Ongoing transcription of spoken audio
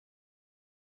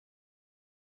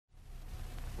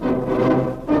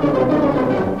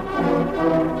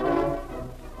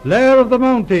Blair of the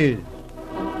Mounties.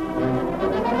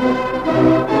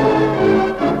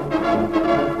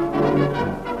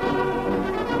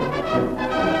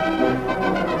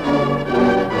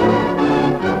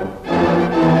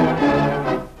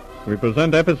 We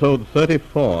present episode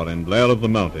 34 in Blair of the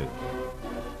Mounties.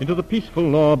 Into the peaceful,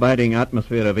 law-abiding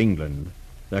atmosphere of England,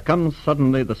 there comes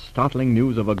suddenly the startling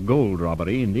news of a gold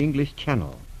robbery in the English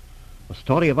Channel. A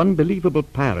story of unbelievable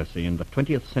piracy in the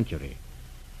 20th century.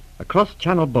 A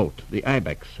cross-channel boat, the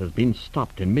Ibex, has been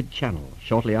stopped in mid-channel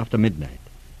shortly after midnight.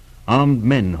 Armed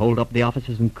men hold up the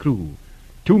officers and crew.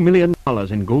 $2 million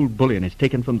in gold bullion is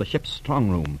taken from the ship's strong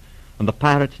room, and the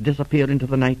pirates disappear into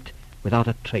the night without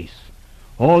a trace.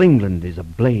 All England is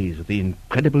ablaze with the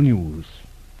incredible news.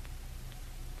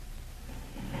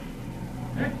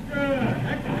 Extra!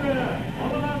 Extra!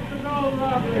 All about the gold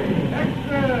robbery!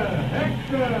 Extra!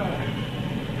 Extra!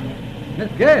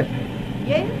 Miss Guest,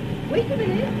 Yes? Wait a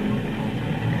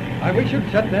minute. I wish you'd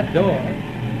shut that door.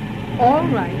 All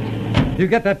right. You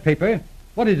get that paper?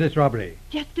 What is this robbery?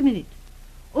 Just a minute.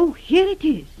 Oh, here it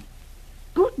is.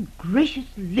 Good gracious,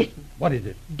 listen. What is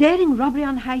it? Daring robbery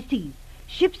on high seas.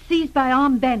 Ships seized by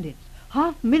armed bandits.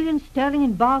 £500,000 sterling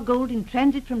in bar gold in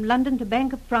transit from London to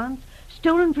Bank of France.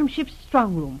 Stolen from ship's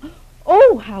strong room.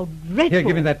 Oh, how dreadful. Here,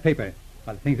 give me that paper.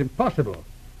 Well, the thing's impossible.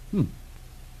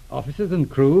 Officers and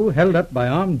crew held up by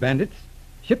armed bandits.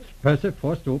 Ship's purser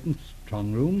forced to open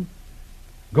strong room.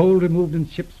 Gold removed in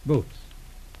ship's boats.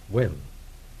 Well,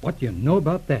 what do you know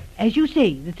about that? As you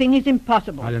say, the thing is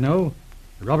impossible. I don't know.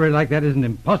 A robbery like that isn't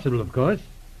impossible, of course.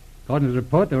 According to the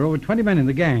report, there were over 20 men in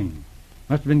the gang.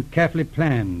 Must have been carefully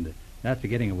planned. As for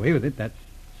getting away with it, that's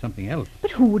something else.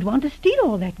 But who would want to steal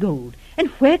all that gold? And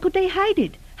where could they hide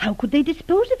it? How could they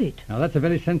dispose of it? Now, that's a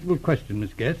very sensible question,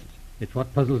 Miss Guest. It's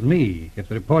what puzzles me. If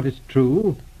the report is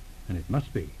true, and it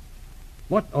must be,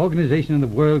 what organization in the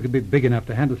world could be big enough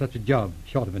to handle such a job,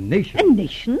 short of a nation? A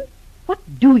nation? What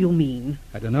do you mean?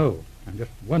 I don't know. I'm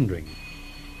just wondering.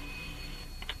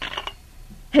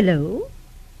 Hello?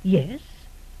 Yes?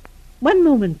 One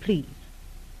moment, please.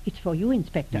 It's for you,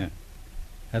 Inspector. Yeah.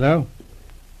 Hello?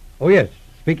 Oh, yes,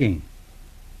 speaking.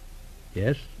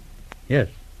 Yes? Yes.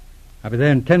 I'll be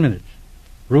there in 10 minutes.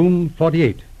 Room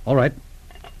 48. All right.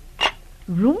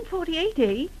 Room 48,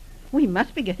 eh? We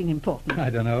must be getting important. I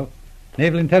don't know.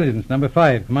 Naval Intelligence, number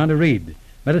 5, Commander Reed.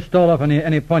 Better stall off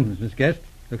any appointments, Miss Guest.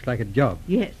 Looks like a job.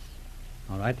 Yes.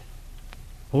 All right.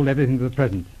 Hold everything to the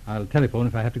present. I'll telephone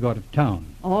if I have to go out of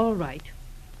town. All right.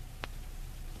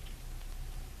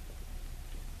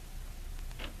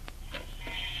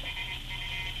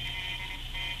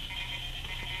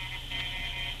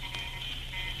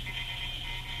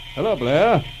 Hello,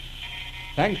 Blair.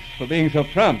 Thanks for being so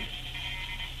prompt.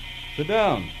 Sit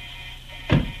down.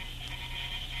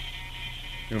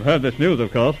 You've heard this news,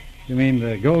 of course. You mean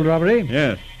the gold robbery?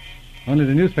 Yes. Only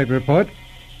the newspaper report.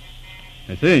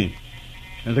 I see.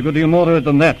 There's a good deal more to it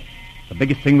than that. The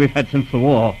biggest thing we've had since the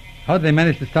war. How did they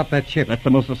manage to stop that ship? That's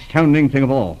the most astounding thing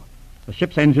of all. The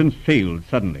ship's engines failed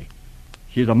suddenly.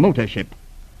 She's a motor ship.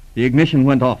 The ignition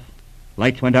went off.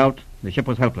 Lights went out. The ship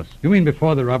was helpless. You mean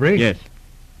before the robbery? Yes.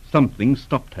 Something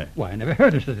stopped her. Why, I never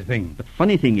heard of such a thing. The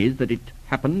funny thing is that it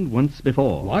happened once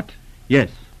before. What?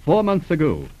 Yes, 4 months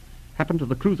ago. Happened to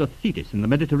the cruiser Thetis in the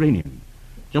Mediterranean,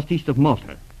 just east of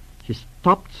Malta. She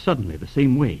stopped suddenly the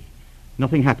same way.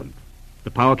 Nothing happened. The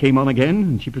power came on again,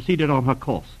 and she proceeded on her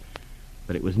course.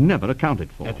 But it was never accounted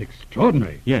for. That's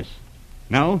extraordinary. Yes.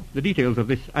 Now, the details of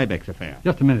this Ibex affair.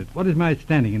 Just a minute. What is my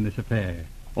standing in this affair?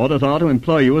 Orders are to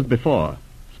employ you as before.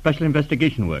 Special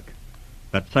investigation work.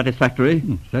 That's satisfactory?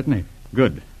 Certainly.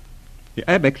 Good. The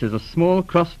Ibex is a small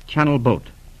cross-channel boat.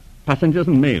 Passengers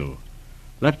and mail.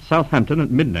 Left Southampton at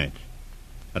midnight.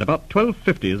 At about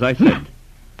 12:50, as I said.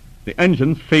 The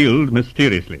engines failed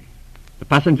mysteriously. The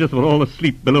passengers were all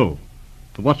asleep below.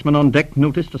 The watchman on deck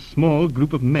noticed a small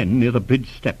group of men near the bridge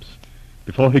steps.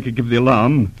 Before he could give the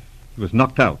alarm, he was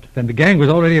knocked out. Then the gang was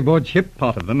already aboard ship?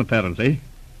 Part of them, apparently,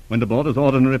 went aboard as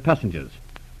ordinary passengers.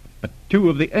 But 2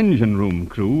 of the engine room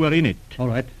crew were in it. All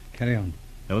right, carry on.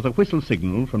 There was a whistle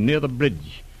signal from near the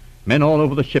bridge. Men all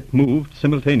over the ship moved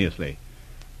simultaneously.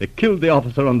 They killed the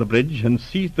officer on the bridge and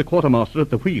seized the quartermaster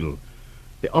at the wheel.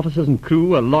 The officers and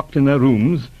crew are locked in their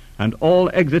rooms, and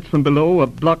all exits from below are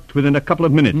blocked within a couple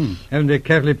of minutes. Haven't they a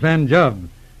carefully planned job?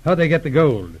 How'd they get the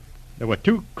gold? There were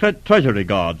 2 treasury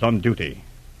guards on duty.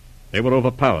 They were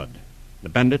overpowered. The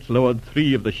bandits lowered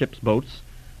 3 of the ship's boats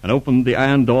and opened the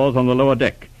iron doors on the lower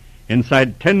deck.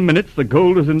 Inside 10 minutes, the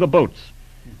gold was in the boats.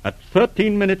 At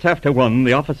 13 minutes after 1,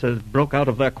 the officers broke out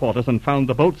of their quarters and found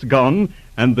the boats gone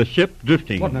and the ship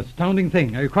drifting. What an astounding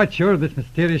thing. Are you quite sure of this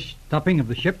mysterious stopping of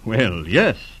the ship? Well,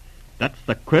 yes. That's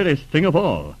the queerest thing of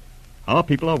all. Our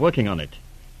people are working on it.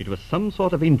 It was some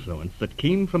sort of influence that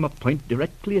came from a point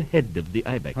directly ahead of the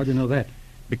Ibex. How do you know that?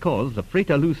 Because the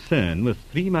freighter Lucerne was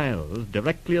 3 miles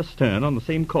directly astern on the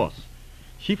same course.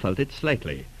 She felt it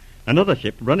slightly. Another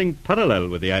ship running parallel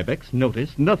with the Ibex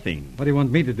noticed nothing. What do you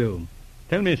want me to do?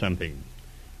 Tell me something.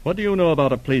 What do you know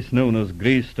about a place known as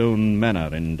Greystone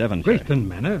Manor in Devonshire? Greystone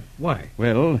Manor? Why?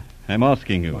 Well, I'm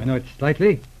asking you. I know it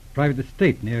slightly. Private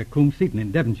estate near Coombe Seaton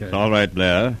in Devonshire. It's all right,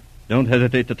 Blair. Don't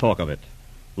hesitate to talk of it.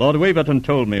 Lord Waverton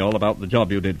told me all about the job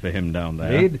you did for him down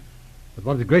there. Indeed? But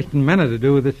what has Greystone Manor to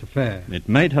do with this affair? It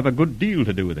might have a good deal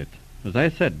to do with it. As I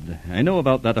said, I know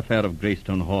about that affair of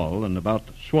Greystone Hall and about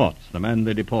Schwartz, the man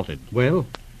they deported. Well?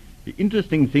 The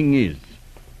interesting thing is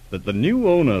that the new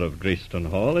owner of Greystone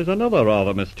Hall is another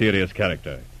rather mysterious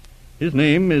character. His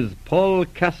name is Paul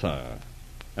Cassar.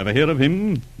 Ever hear of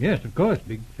him? Yes, of course.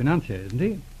 Big financier, isn't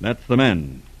he? That's the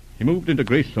man. He moved into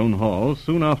Greystone Hall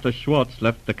soon after Schwartz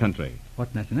left the country.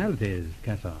 What nationality is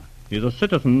Cassar? He's a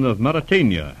citizen of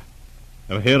Mauritania.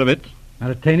 Ever hear of it?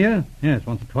 Mauritania? Yes,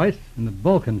 once or twice. In the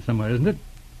Balkans somewhere, isn't it?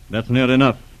 That's near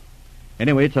enough.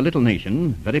 Anyway, it's a little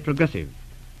nation, very progressive.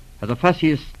 Has a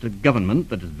fascist government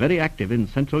that is very active in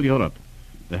Central Europe.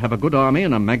 They have a good army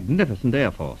and a magnificent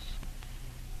air force.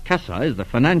 Cassar is the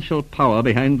financial power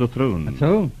behind the throne. That's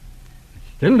so?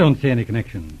 I still don't see any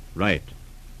connection. Right.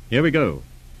 Here we go.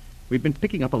 We've been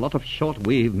picking up a lot of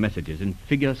short-wave messages in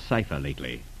figure cipher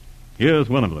lately. Here's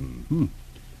one of them.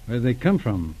 Where do they come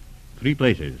from? 3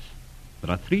 places.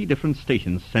 There are 3 different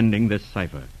stations sending this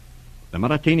cipher. The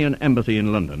Mauritanian Embassy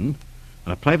in London,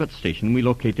 and a private station we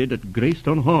located at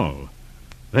Greystone Hall.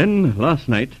 Then, last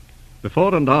night,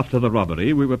 before and after the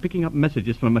robbery, we were picking up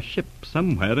messages from a ship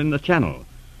somewhere in the Channel.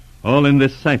 All in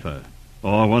this cipher,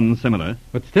 or one similar.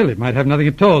 But still, it might have nothing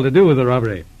at all to do with the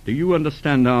robbery. Do you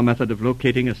understand our method of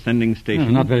locating a sending station?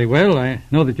 No, not very well. I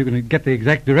know that you can get the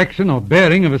exact direction or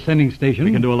bearing of a sending station.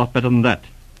 We can do a lot better than that.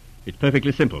 It's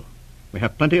perfectly simple. We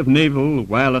have plenty of naval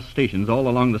wireless stations all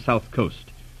along the south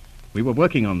coast. We were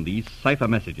working on these cipher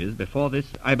messages before this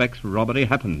Ibex robbery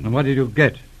happened. And what did you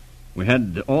get? We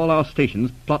had all our stations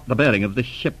plot the bearing of this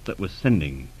ship that was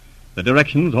sending. The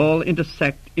directions all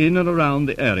intersect in and around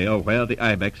the area where the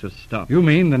Ibex was stopped. You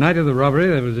mean the night of the robbery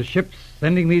there was a ship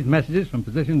sending these messages from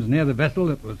positions near the vessel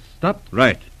that was stopped?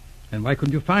 Right. And why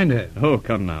couldn't you find her? Oh,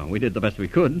 come now. We did the best we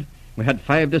could. We had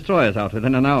 5 destroyers out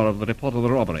within an hour of the report of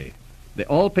the robbery. They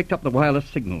all picked up the wireless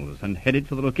signals and headed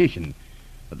for the location.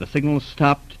 But the signals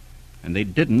stopped, and they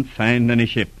didn't find any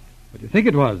ship. What do you think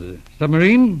it was? A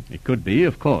submarine? It could be,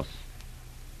 of course.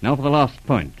 Now for the last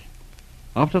point.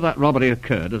 After that robbery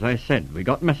occurred, as I said, we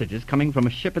got messages coming from a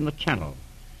ship in the Channel.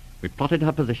 We plotted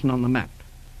her position on the map.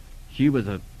 She was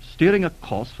steering a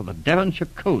course for the Devonshire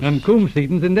coast. And Coombe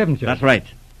Seaton's in Devonshire. That's right.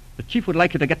 The chief would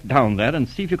like you to get down there and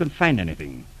see if you can find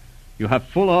anything. You have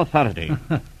full authority.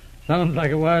 Sounds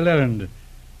like a wild errand.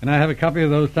 Can I have a copy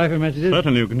of those cipher messages?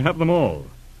 Certainly, you can have them all.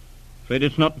 Afraid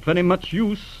it's not very much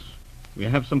use. We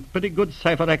have some pretty good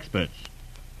cipher experts.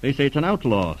 They say it's an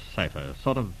outlaw cipher,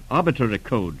 sort of arbitrary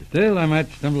code. Still, I might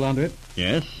stumble onto it.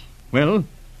 Yes. Well,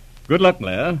 good luck,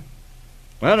 Blair.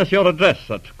 Where is your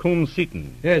address at Coombe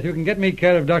Seaton? Yes, you can get me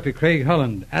care of Dr. Craig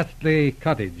Holland, Astley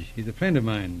Cottage. He's a friend of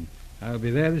mine. I'll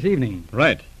be there this evening.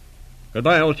 Right.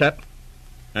 Goodbye, old chap.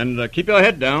 And keep your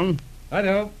head down.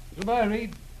 Righto. Goodbye,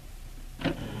 Reed.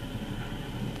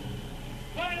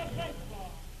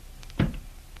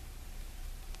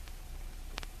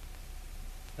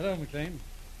 Hello, McLean.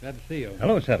 Glad to see you.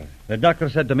 Hello, sir. The doctor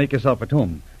said to make yourself at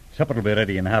home. Supper will be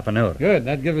ready in half an hour. Good.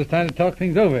 That gives us time to talk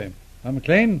things over. Well,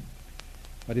 McLean,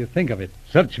 what do you think of it?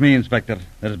 Search me, Inspector.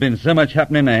 There's been so much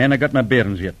happening, I ain't got my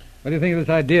bearings yet. What do you think of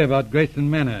this idea about Greystone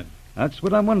Manor? That's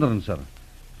what I'm wondering, sir.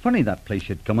 Funny that place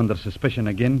should come under suspicion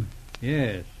again.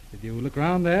 Yes. Did you look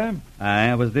around there? Aye,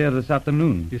 I was there this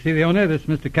afternoon. You see the owner, this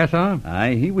Mr. Cassar?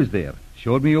 Aye, he was there.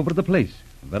 Showed me over the place.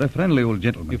 A very friendly old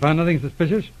gentleman. You found nothing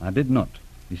suspicious? I did not.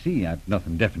 You see, I've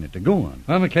nothing definite to go on.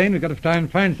 Well, McLean, we've got to try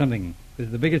and find something. This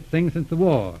is the biggest thing since the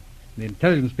war. The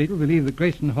intelligence people believe that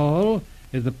Greystone Hall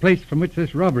is the place from which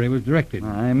this robbery was directed.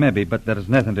 Aye, maybe, but there's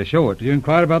nothing to show it. Did you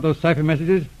inquire about those cipher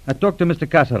messages? I talked to Mr.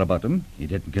 Cassar about them. He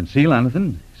didn't conceal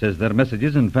anything. Says they're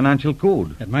messages in financial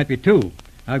code. It might be two.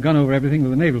 I've gone over everything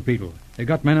with the naval people. They've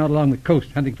got men out along the coast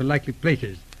hunting for likely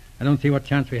places. I don't see what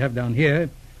chance we have down here.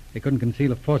 They couldn't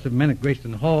conceal a force of men at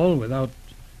Greystone Hall without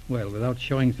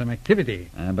showing some activity.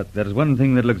 But there's one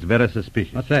thing that looks very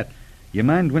suspicious. What's that? You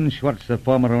mind when Schwartz, the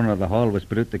former owner of the hall, was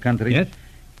put out the country? Yes?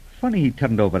 Funny he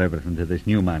turned over everything to this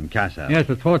new man, Cassar. Yes,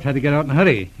 but Schwartz had to get out in a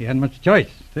hurry. He hadn't much choice.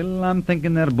 Still, I'm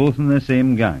thinking they're both in the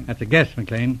same gang. That's a guess,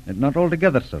 McLean. Not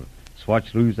altogether, sir.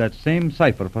 Swatch used that same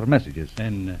cipher for messages.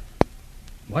 And,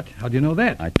 what? How do you know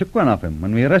that? I took one off him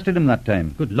when we arrested him that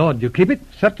time. Good Lord, do you keep it?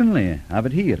 Certainly. Have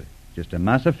it here. Just a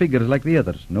mass of figures like the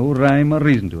others. No rhyme or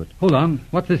reason to it. Hold on.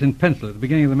 What's this in pencil at the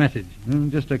beginning of the message?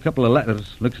 Just a couple of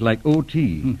letters. Looks like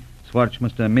O.T. Swatch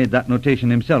must have made that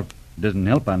notation himself. Doesn't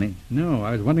help any. No,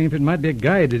 I was wondering if it might be a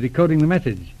guide to decoding the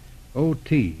message.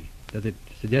 O.T. Does it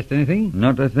suggest anything?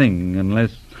 Not a thing,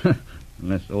 unless...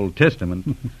 unless Old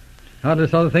Testament. How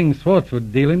does other things Swartz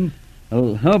would deal in?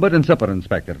 Well, how about in supper,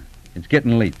 Inspector? It's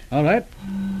getting late. All right.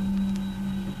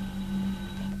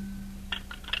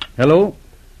 Hello?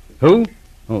 Who?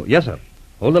 Oh, yes, sir.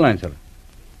 Hold the line, sir.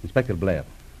 Inspector Blair.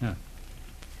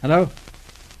 Hello?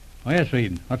 Oh, yes,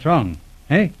 Reed. What's wrong?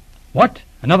 Hey? What?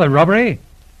 Another robbery?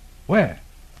 Where?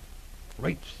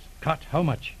 Great Scott, how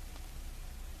much?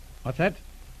 What's that?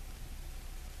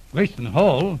 Grayston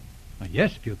Hall?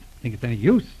 Yes, if you think it's any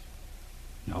use.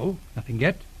 No, nothing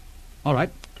yet. All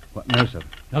right. What now, sir?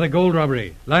 Another gold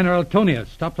robbery. Liner Altonia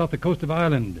stopped off the coast of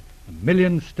Ireland. £1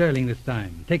 million sterling this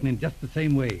time. Taken in just the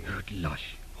same way. Good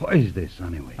lush. What is this,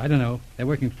 anyway? I don't know. They're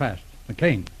working fast.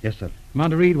 McLean. Yes, sir.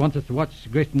 Commander Reed wants us to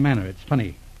watch Grayston Manor. It's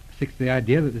funny. Sticks to the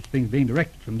idea that this thing's being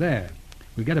directed from there.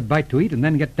 We'll get a bite to eat and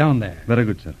then get down there. Very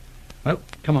good, sir. Well,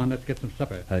 come on, let's get some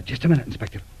supper. Just a minute,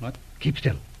 Inspector. What? Keep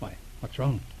still. Why? What's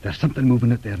wrong? There's something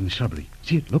moving out there in the shrubbery.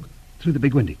 See it? Look. Through the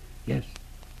big window. Yes.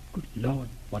 Good Lord,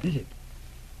 what is it?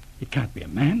 It can't be a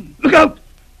man. Look out!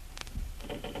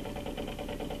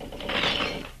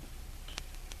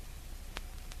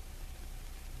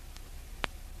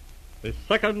 The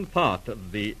second part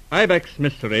of the Ibex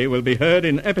mystery will be heard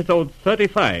in episode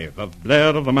 35 of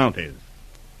Blair of the Mounties.